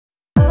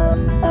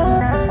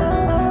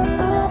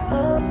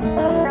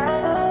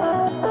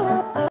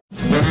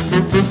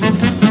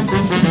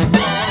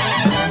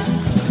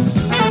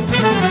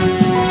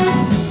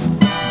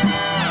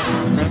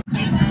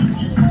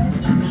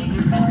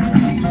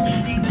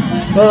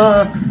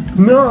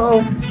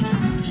No!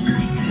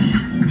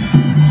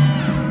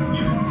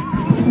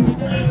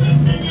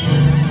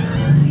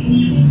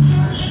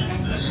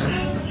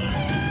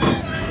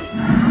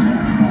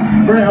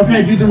 Right,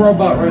 okay, do the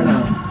robot right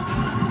now.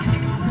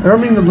 I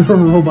don't mean the little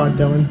robot,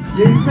 Dylan.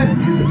 Yeah, you said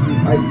do the...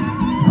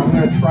 I'm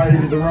gonna try to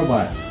do the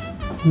robot.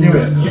 Do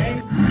it.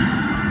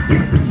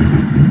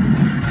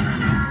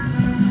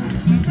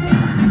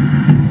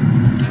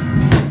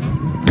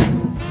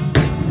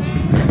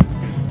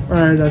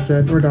 Alright, that's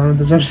it. We're done with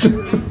this episode.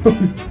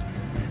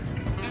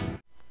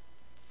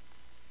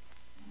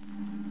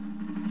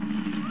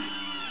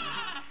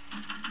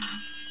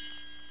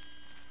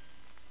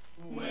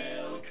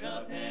 Well,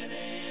 Cuphead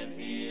and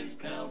his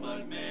pal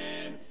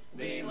Bugman,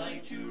 they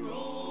like to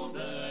roll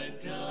the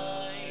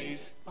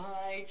dice.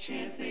 By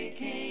chance they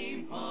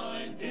came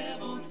on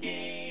Devil's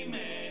Game,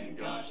 and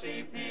gosh,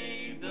 they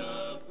paid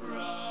the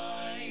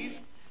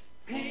price.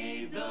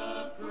 Paid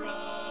the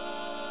price.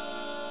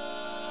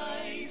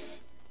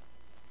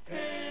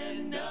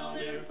 And now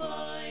they're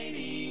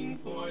fighting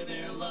for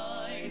their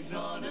lives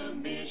on a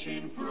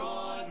mission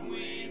fraught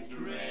with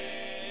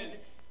dread.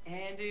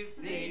 And if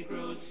they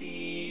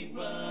proceed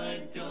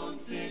but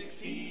don't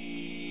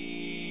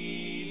succeed,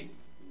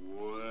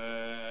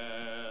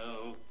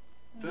 well,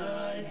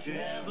 the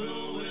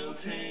devil will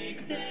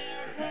take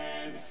their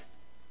heads.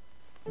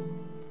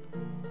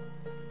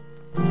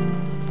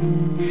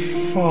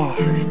 Fuck,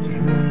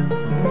 man.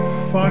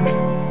 Fuck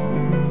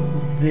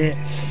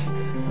this.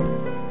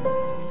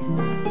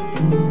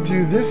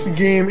 Dude, this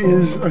game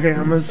is... Okay,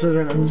 I'm gonna say it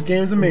right now. This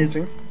game is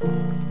amazing.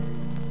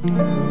 I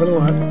love it a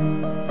lot.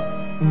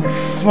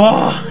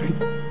 Fuck!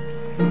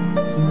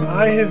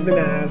 I have been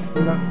asked,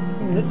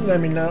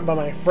 not by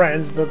my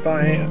friends, but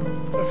by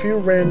a few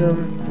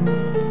random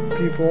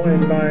people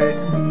and by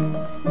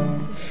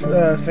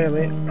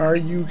family, are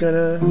you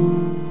gonna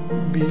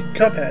beat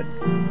Cuphead?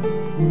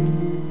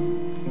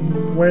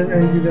 When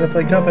are you gonna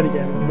play Cuphead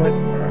again? When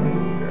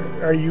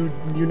are you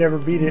never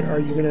beat it? Are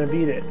you gonna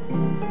beat it?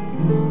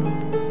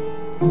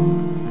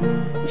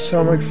 So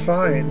I'm like,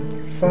 fine.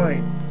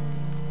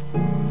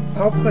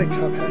 I'll play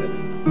Cuphead.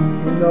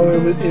 No,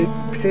 it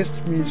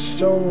pissed me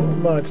so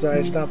much that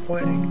I stopped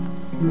playing.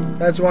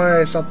 That's why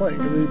I stopped playing.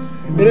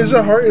 It is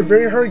a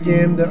very hard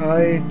game that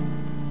I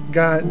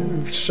got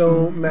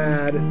so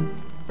mad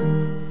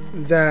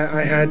that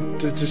I had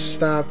to just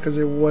stop because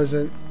it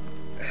wasn't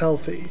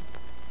healthy.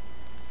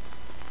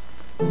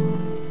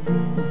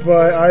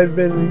 But I've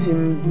been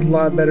in a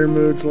lot better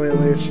moods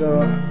lately,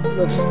 so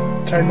let's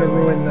time to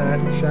ruin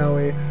that, shall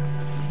we?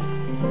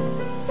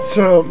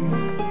 So,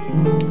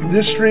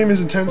 this stream is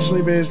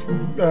intentionally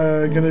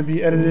gonna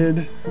be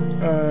edited,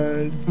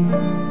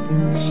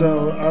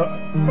 so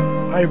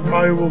I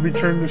probably will be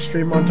turning the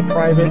stream onto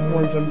private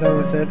once I'm done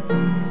with it.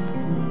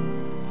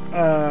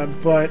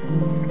 But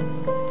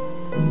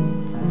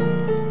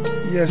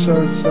yeah,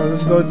 so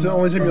this is the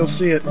only time you'll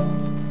see it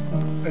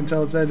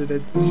until it's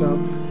edited. So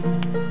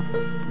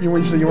you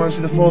want to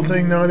see the full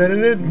thing now and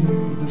edited?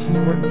 This is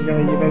what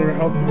you better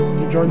help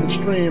you join the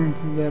stream,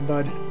 there,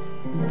 bud,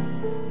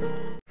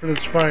 for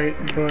this fight.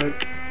 But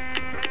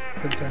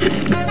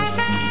okay.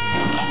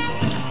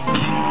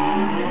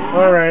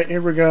 All right,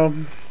 here we go.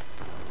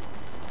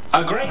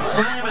 A great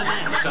time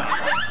ahead, son.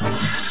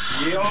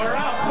 You're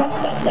up.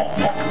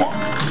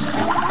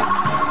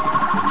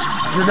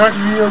 You're not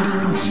going to be able to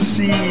even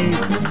see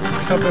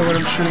Cuphead when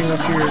I'm shooting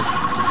up here.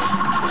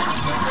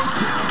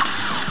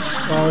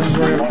 Oh, this is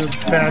right after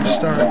bad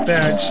start.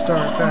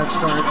 Bad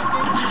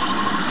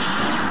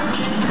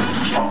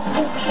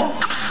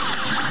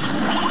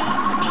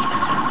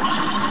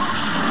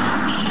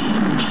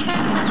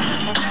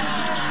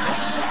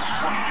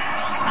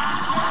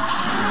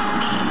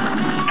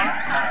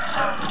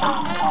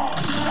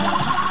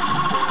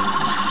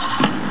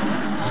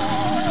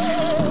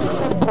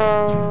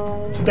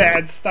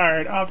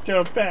start, off to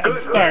a bad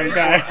start,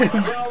 guys.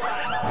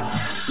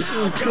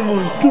 Come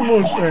on.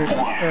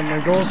 And my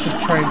goal is to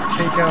try and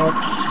take out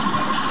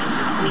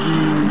the...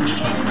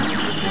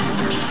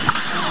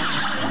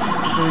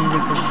 If we can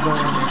get this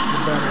done, the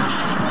better.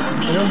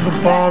 I know the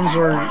bombs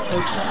are...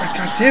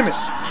 God damn it!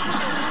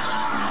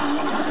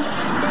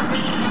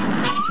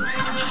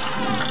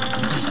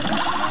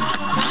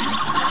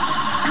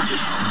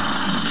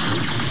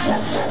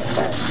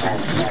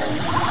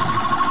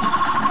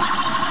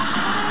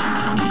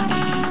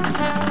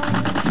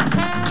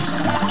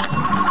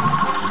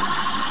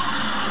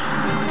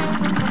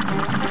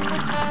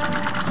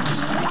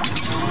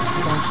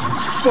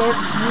 Fuck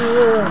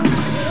yeah!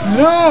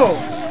 No!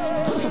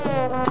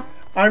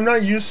 I'm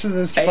not used to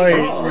this fight.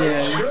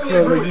 Yeah,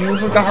 so like,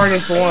 this is the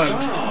hardest one.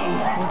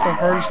 This is the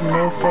hardest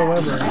mofo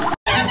ever.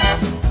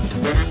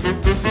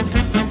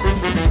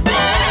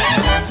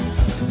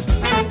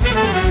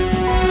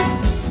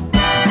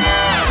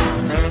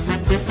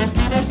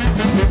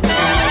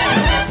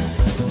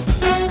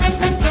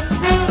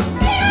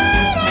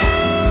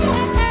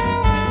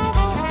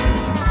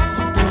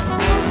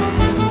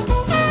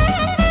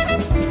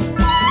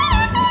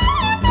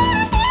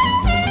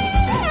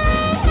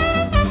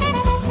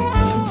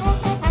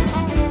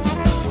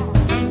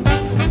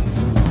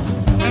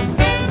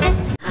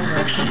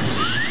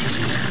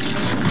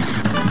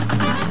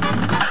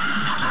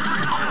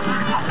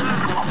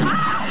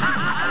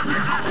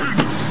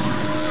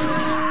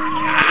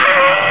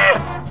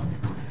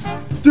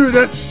 Dude,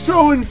 that's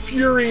so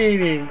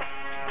infuriating.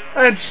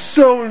 That's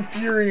so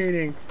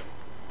infuriating.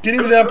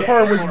 Getting to that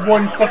part with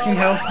one fucking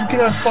health, you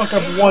cannot fuck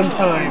up one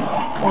time,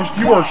 or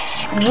you are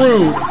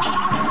screwed.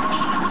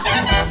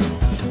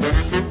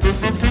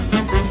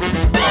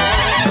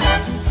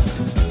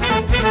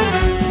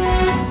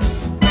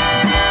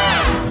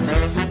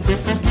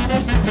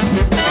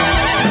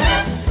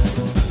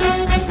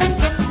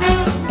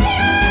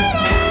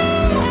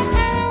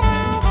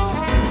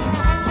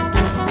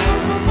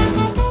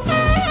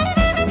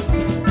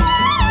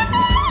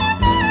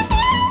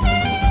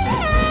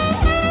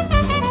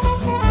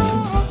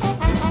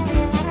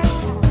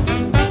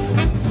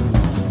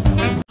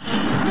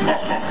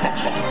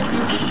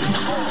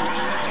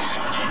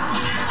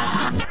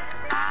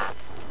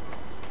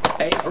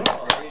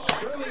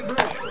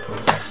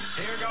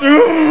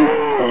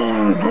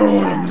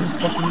 God, I'm gonna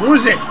fucking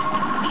lose it!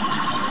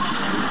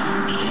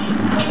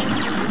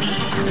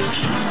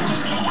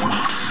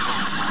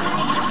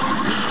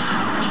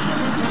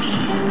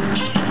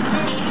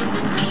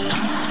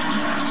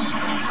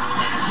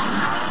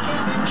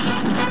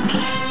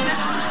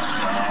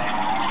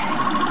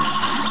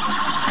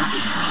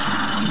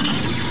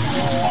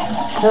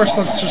 Of course,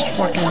 let's just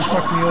fucking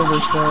fuck me over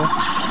still.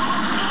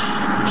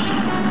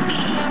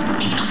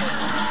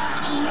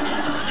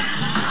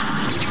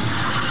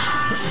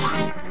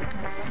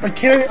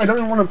 I don't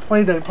even want to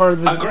play that part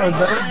of the, I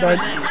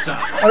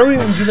don't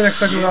even do the next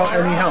section without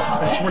any help,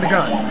 I swear to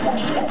God.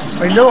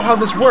 I know how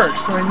this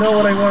works, and I know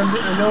what I want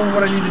to, I know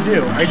what I need to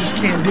do, I just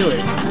can't do it.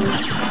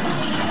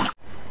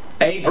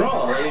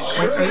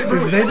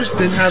 If they just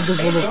didn't have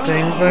those little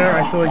things there,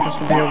 I feel like this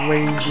would be a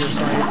way easier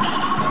fight.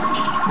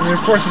 I mean,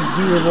 of course it's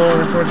doable,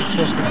 and of course it's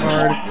supposed to be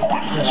hard,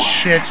 and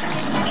shit,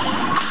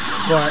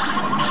 but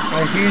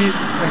I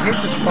hate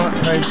this fight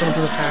so much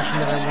with a passion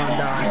that I want to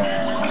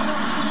die.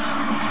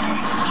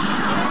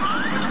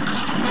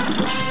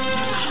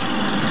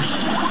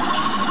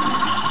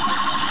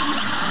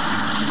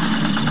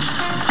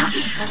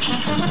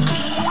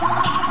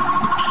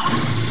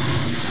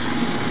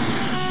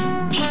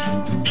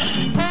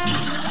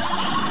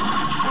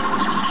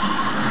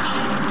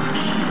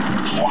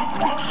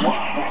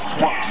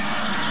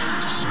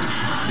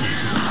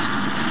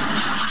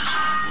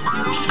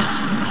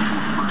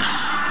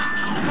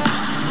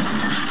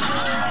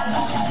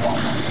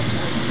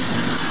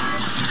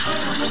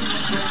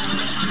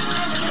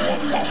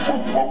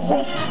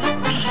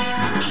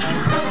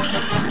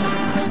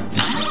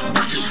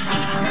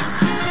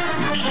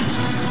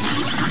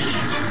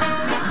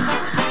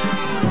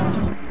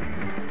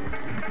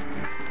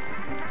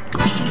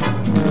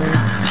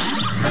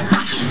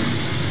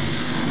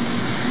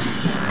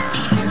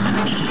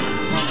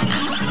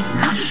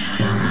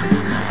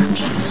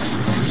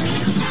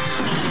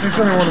 Thanks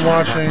everyone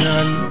watching.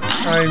 I'm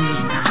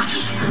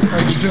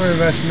just doing my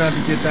best not to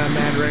get that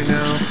mad right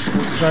now.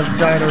 I've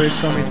died already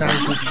so many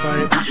times this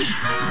fight.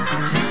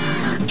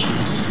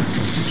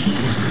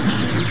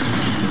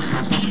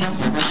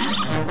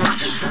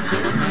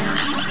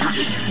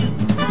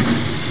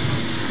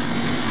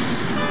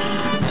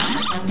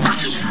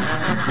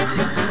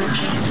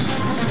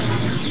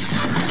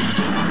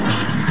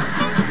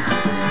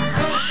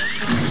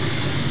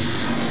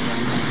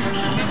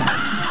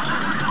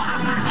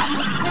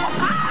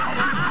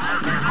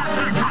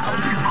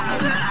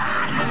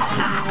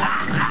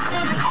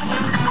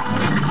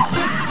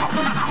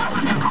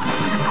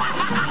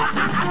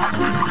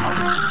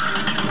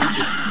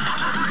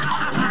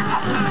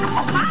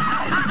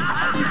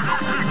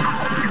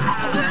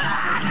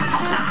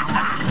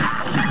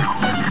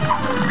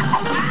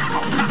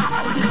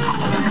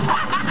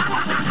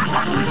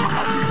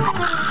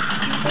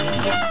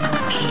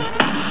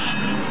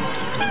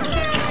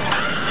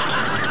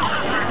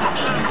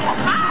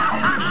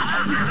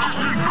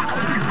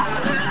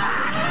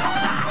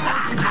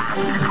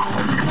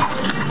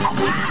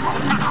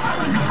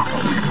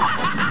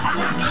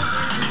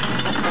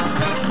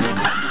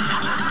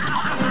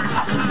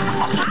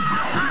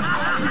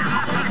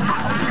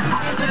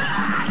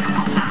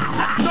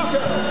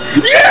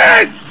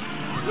 Yes!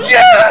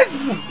 Yes!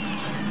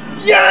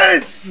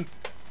 Yes!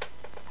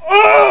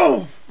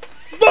 Oh!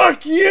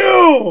 Fuck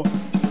you!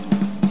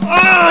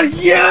 Ah,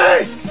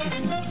 yes!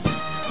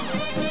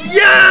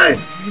 Yes!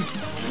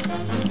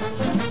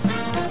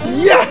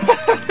 Yes!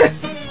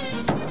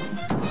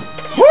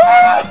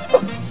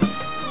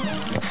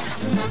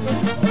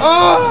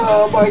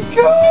 Oh my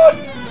God!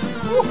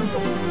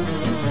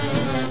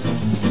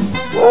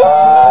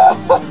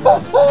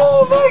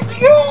 Oh my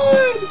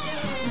God!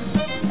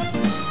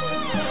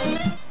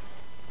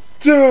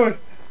 Dude,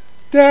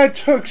 that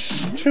took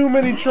too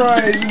many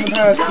tries in the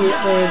past,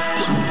 man.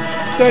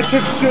 That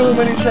took so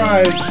many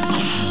tries.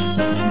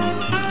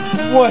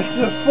 What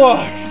the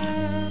fuck?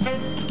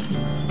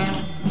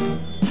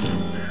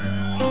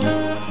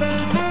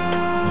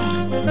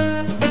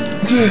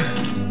 Dude.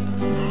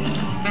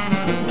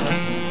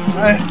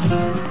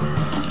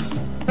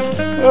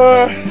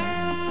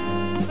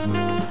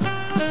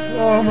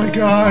 Oh my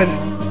God.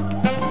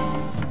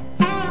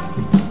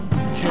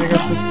 Okay,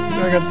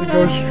 I got the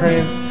ghost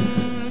train.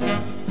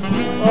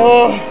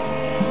 Oh!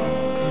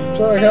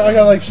 Sorry, I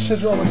got like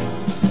sigil.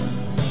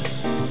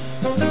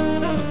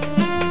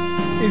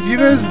 If you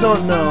guys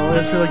don't know,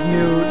 if you're like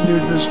new to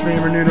the stream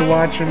or new to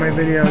watching my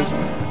videos,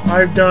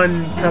 I've done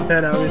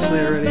Cuphead obviously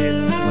already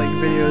in like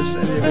videos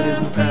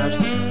in the past.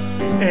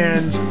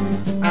 And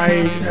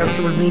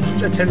after with me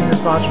attending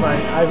this boss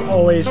fight, I've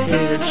always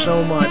hated it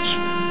so much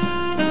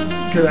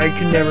because I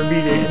could never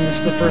beat it, and this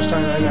is the first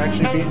time I've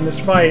actually beaten this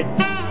fight.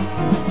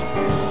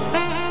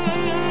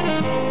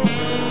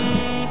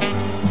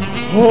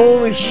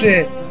 Holy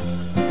shit!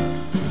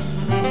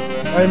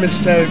 I'm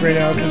ecstatic right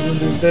now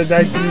because that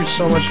gave me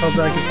so much help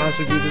that I could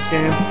possibly beat this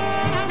game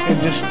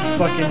and just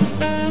fucking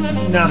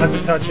not have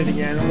to touch it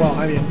again. Well,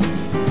 I mean,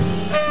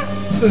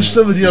 there's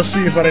still the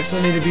DLC, but I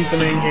still need to beat the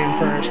main game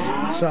first.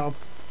 So.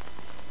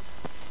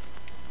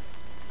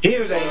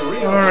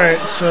 Alright,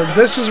 so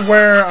this is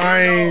where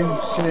I'm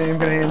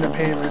gonna end up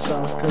hating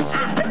myself, because...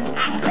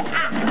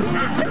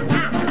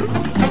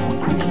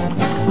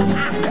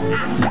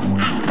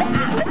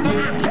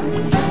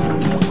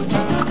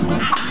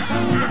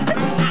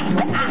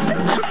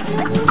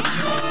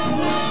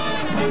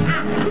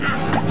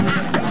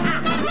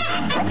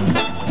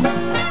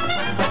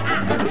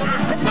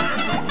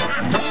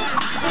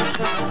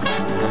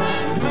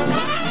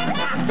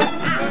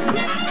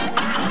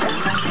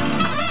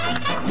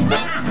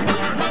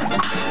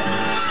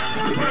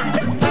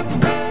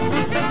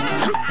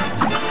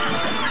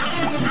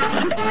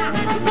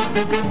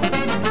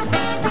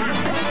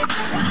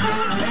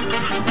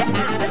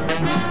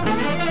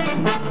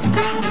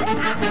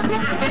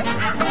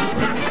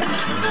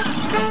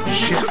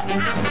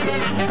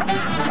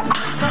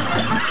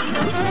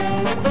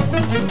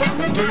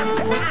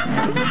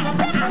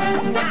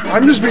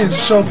 I'm just being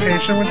so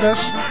patient with this.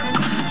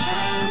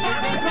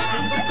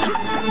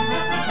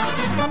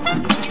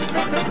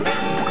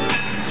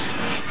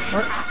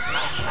 What?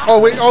 Oh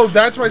wait, oh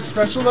that's my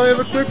special that I have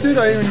equipped it?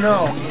 I didn't even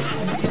know.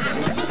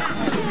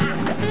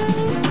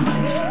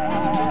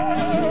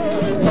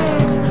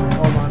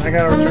 Hold on, I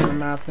gotta return the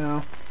map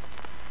now.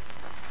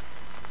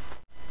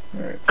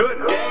 Alright. Good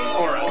day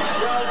for a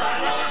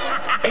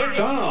it's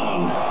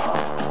on.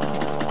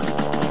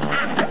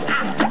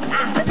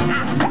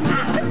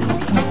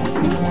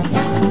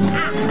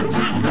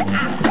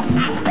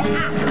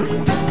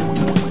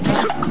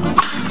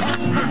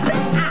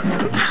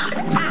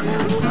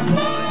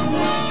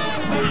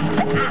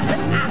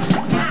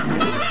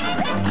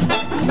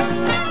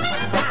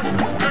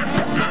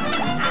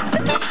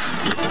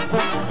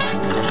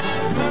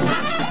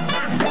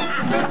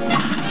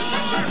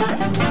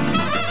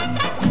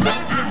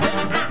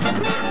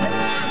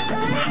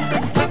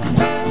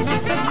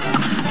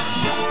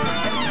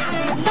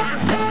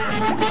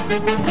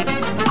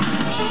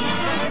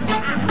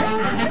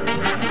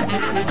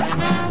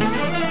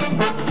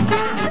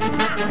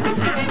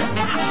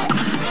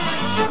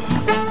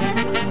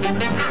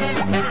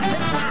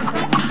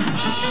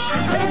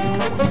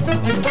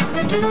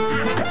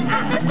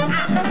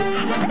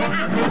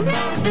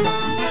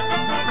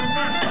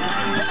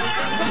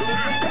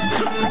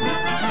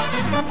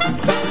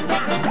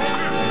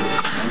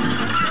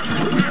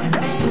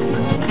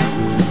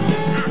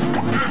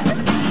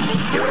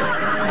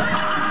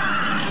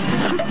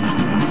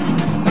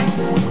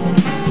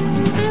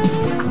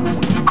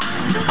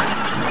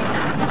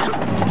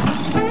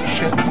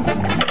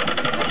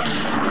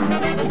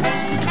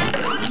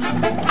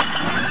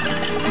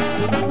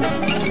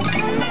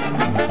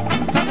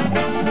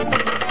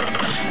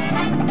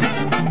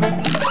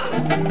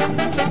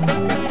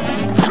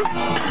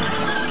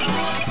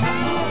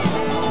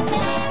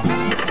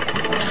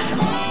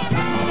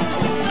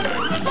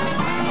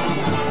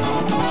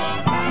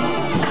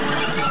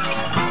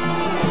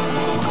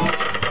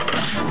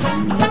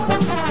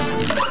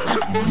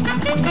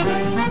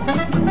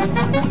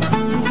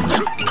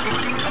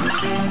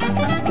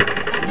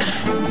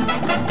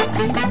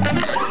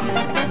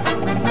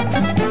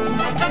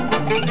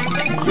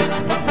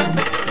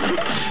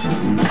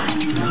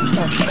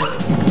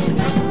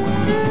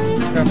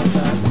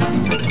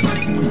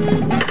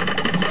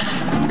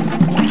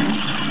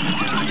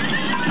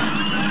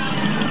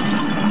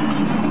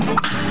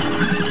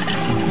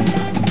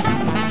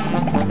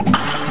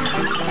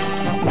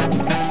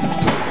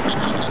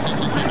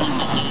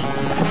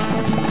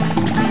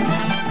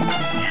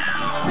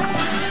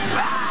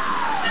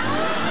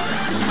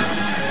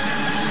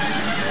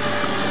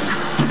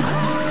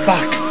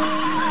 Fuck.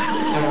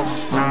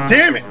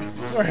 Damn it!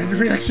 Alright,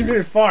 we actually made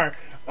it far.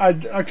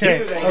 Okay.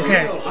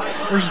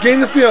 We're just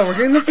getting the feel. We're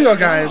getting the feel,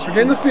 guys. We're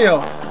getting the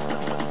feel.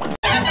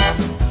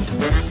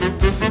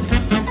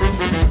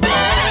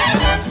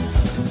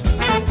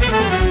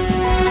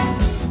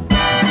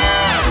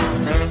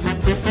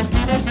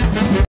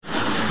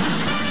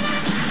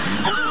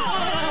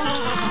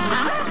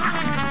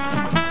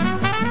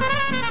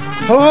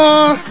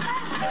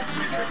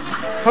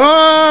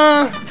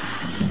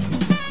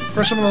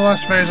 For some of the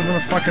last phase, I'm gonna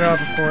fuck it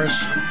up, of course.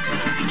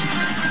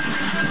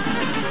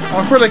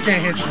 Awkward, I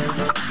can't hit you.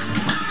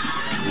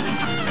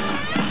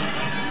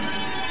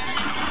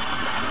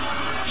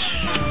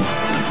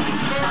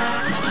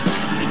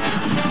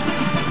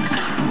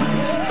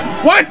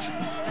 What?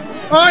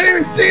 Oh, I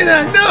didn't even see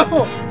that!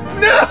 No!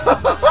 No!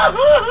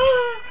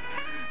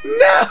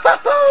 No!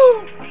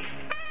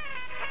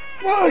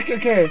 Fuck,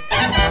 okay.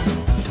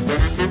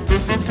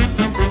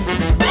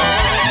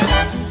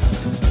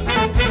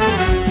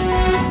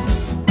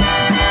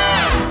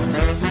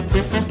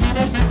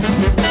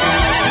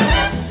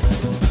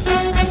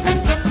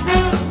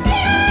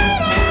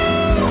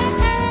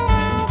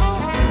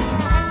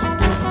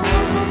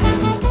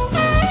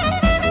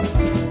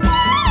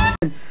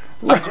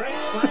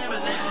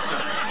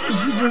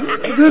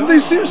 They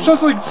seem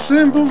such like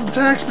simple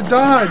attacks to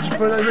dodge,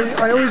 but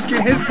I always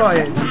get hit by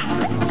it.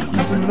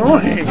 It's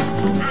annoying.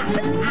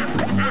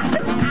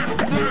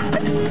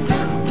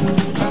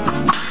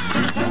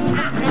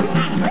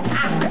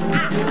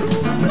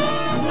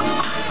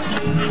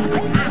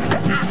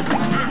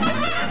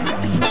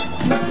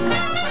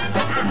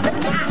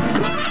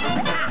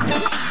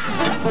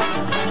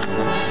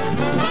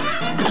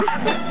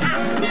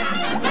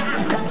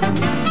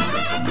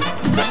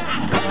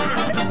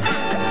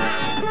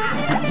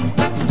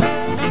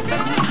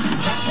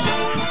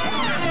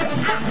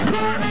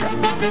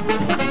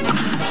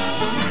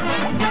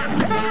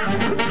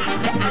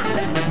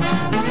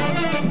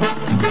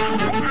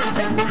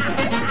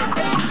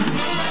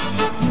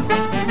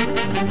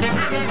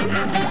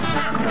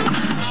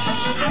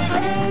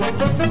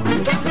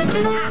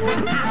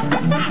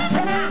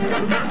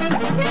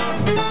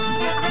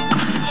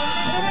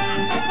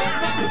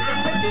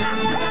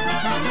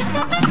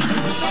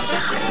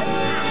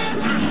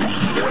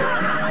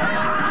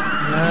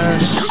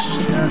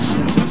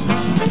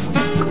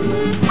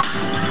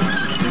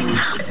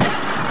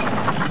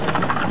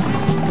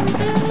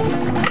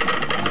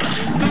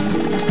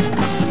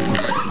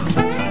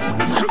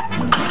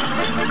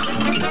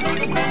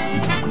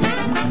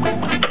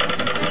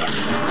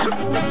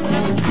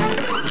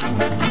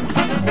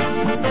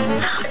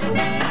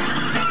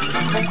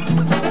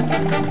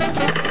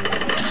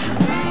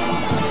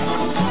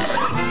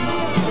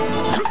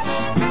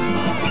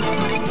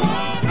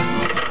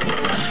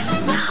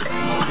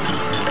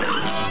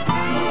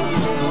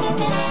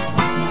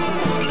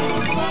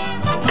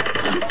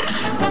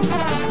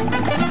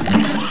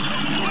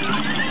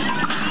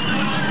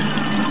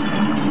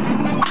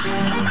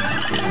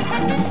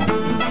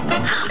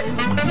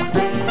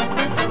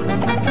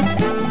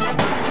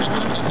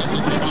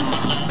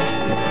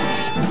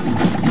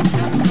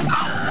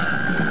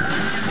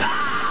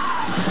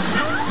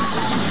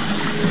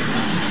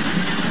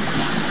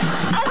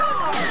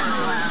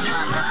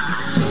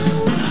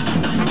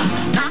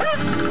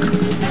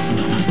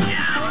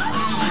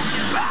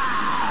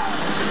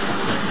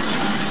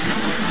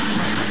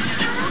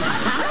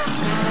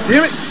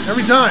 Damn it!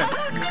 Every time!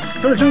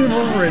 I'm trying to turn him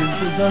over and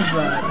it does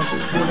that. That's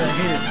just what I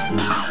hate it.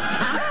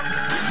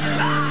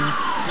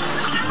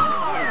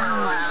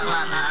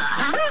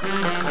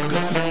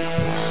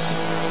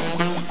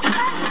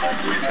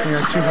 I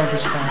got 2 health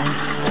this time.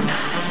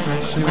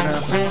 Let's see what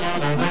happens.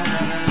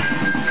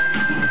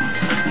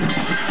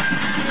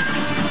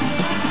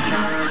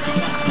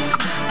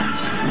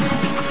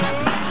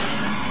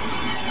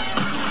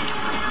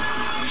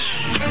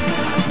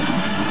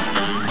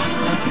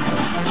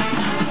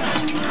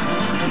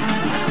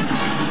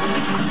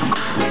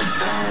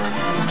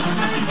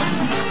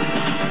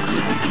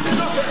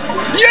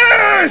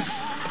 Yes!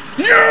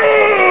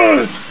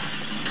 Yes!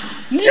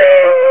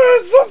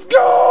 Yes! Let's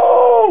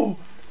go!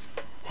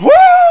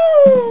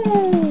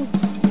 Woo!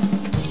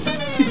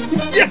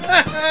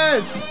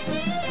 Yes!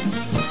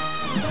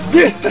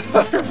 I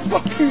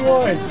fucking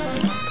won!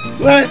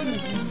 Let's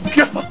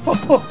go!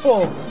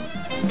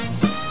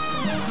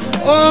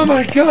 Oh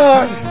my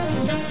god!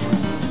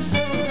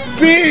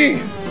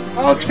 B!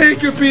 I'll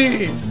take a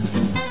B!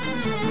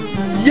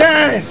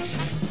 Yes!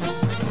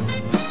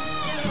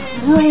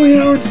 Rolling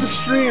out into the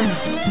stream.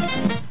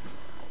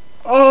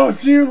 Oh,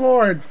 dear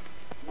Lord.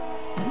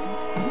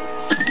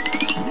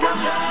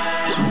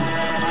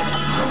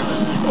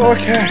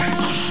 Okay.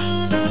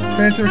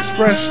 Phantom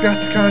Express got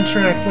the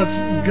contract. Let's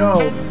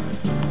go.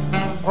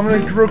 I'm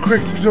gonna real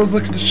quick go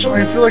look at the show.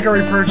 I feel like I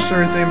already purchased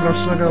everything, but I'm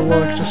still gonna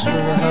look just for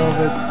the hell of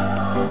it.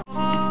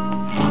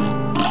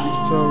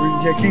 So we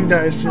get King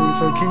Dice, so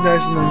King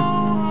Dice and then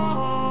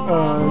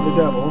the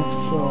devil.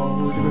 So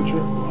we're gonna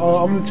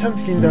I'm gonna attempt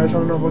King Dice. I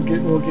don't know if I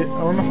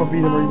don't know if I'll beat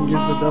him or even get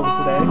the devil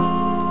today.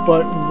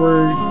 But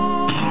we're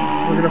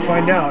gonna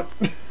find out.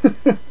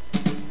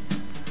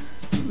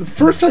 The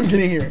first time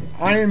getting here,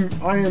 I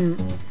am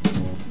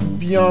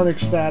beyond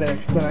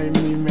ecstatic that I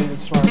even made it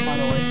this far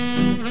finally.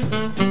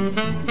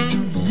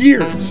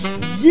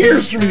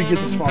 Years for me to get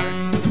this far.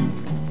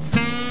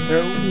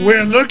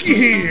 We're lucky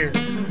here.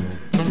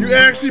 You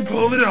actually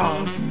pulled it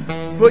off,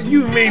 but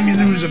you made me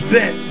lose a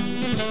bet.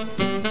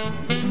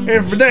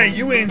 And for that,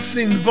 you ain't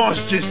seen the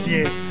boss just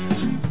yet.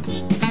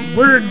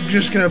 We're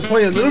just gonna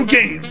play a little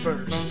game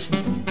first.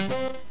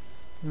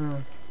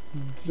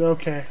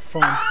 Okay,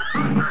 fine.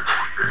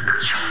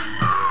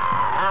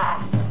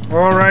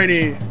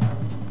 Alrighty.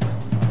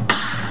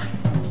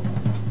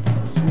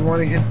 So you want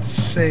to hit the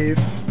safe,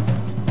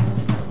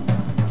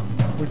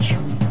 which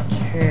we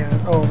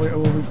And oh wait,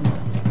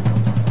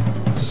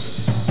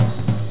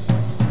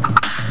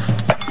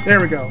 there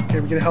we go. Okay,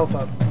 we get a health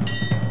up.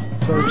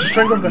 So just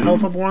try to go for the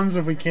health up ones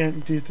if we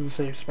can't get to the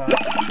safe spot.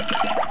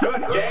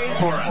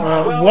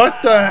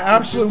 What the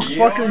absolute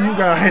fuck are you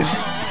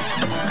guys?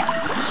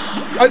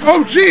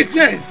 Oh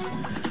Jesus!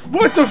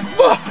 What the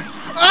fuck?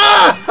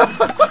 Ah!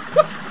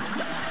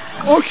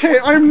 Okay,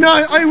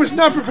 I was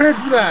not prepared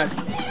for that.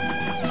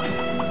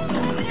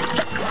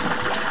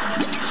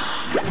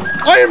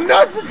 I am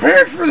not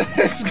prepared for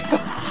this.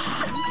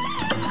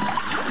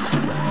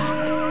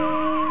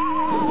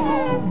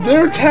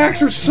 Their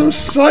attacks are so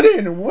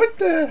sudden. What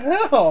the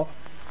hell?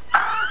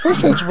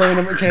 First it's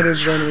random. Okay, it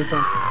is random every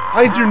time.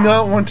 I do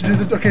not want to do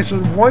this. Okay, so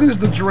one is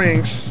the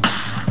drinks.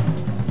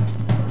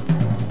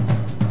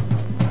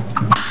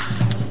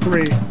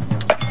 3.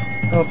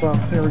 Health up.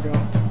 There we go.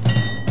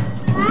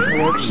 That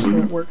works.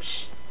 That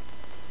works.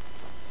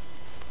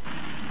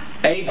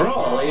 A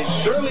brawl is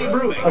surely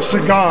brewing. A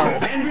cigar.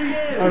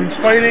 I'm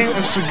fighting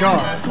a cigar.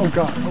 Oh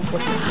god. Oh,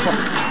 what the fuck?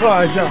 Oh,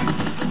 I jumped.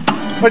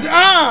 But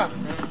ah!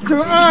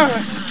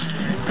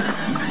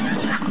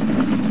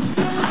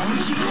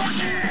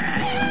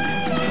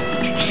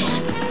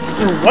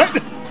 What? I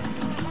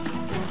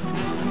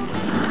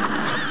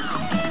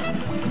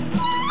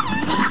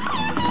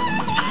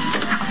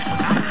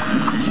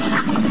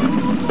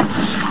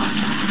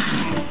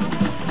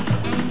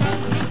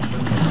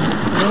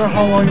don't know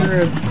how long you're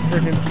gonna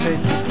freaking take.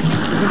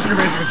 Is this your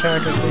basic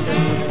attack? I think I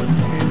know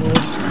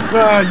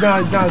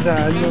that. Not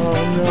that. No.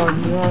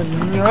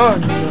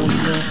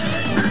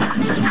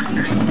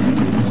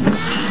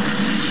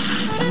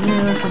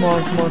 Yeah, come on.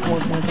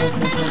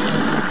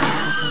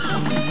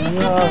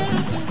 Yeah.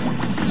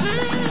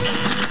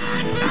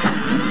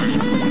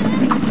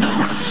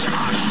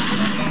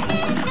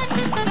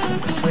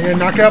 Can I get a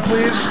knockout,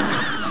 please?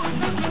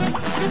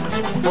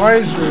 Why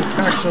is your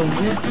attack so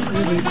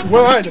really...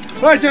 What?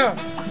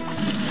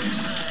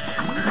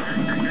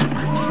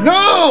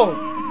 No!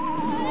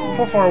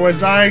 How far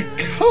was I?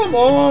 Come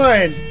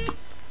on!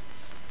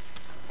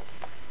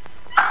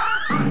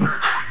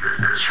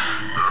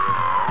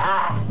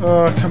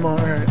 Come on,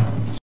 alright.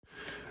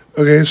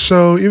 Okay,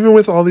 so even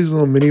with all these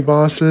little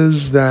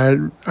mini-bosses that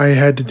I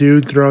had to do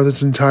throughout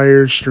this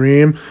entire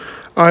stream,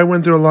 I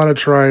went through a lot of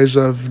tries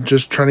of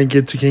just trying to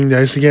get to King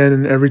Dice again,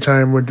 and every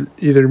time would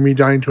either me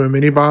dying to a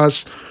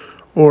mini-boss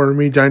or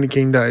me dying to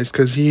King Dice,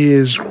 because he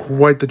is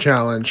quite the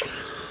challenge.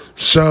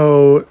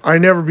 So, I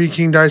never beat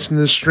King Dice in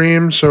this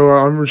stream, so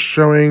I'm just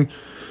showing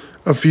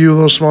a few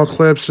little small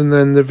clips, and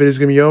then the video's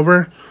going to be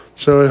over.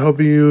 So, I hope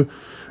you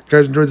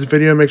guys enjoyed this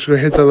video. Make sure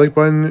to hit that like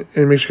button,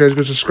 and make sure you guys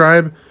go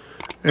subscribe.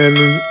 And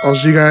I'll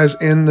see you guys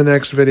in the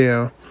next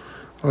video.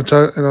 I'll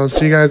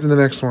see you guys in the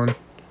next one.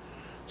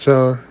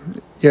 So,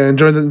 yeah,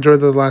 enjoy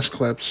the last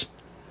clips.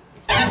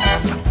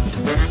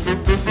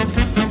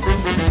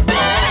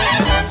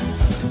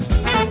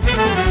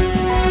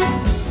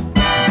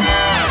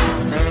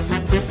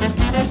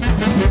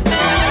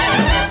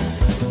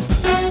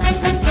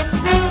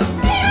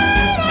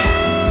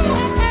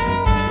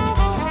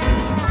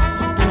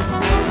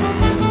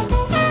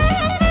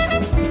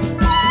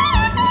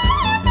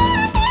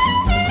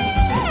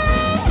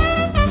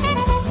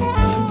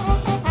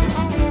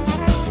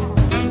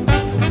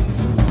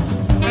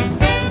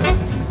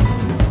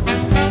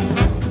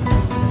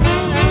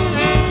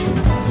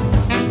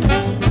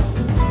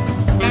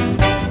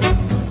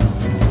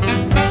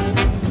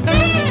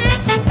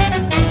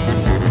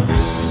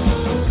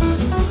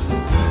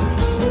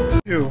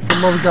 For the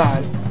love of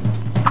God.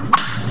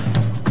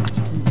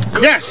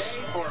 Yes!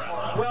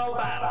 Well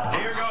battled.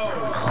 Here goes.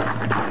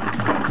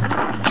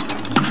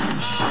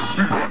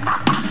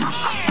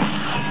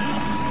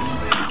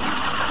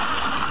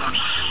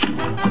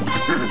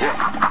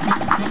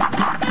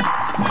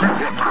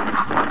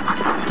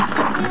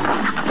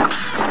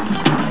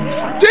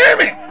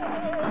 Damn it!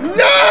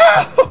 No!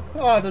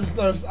 Oh,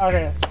 there's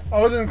okay. I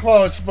wasn't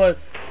close, but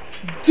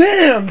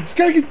damn!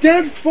 Gotta get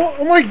dead for.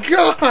 Oh my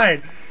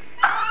God!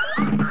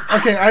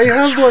 Okay, I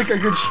have like a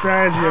good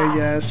strategy, I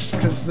guess,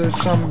 because there's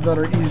some that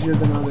are easier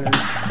than others.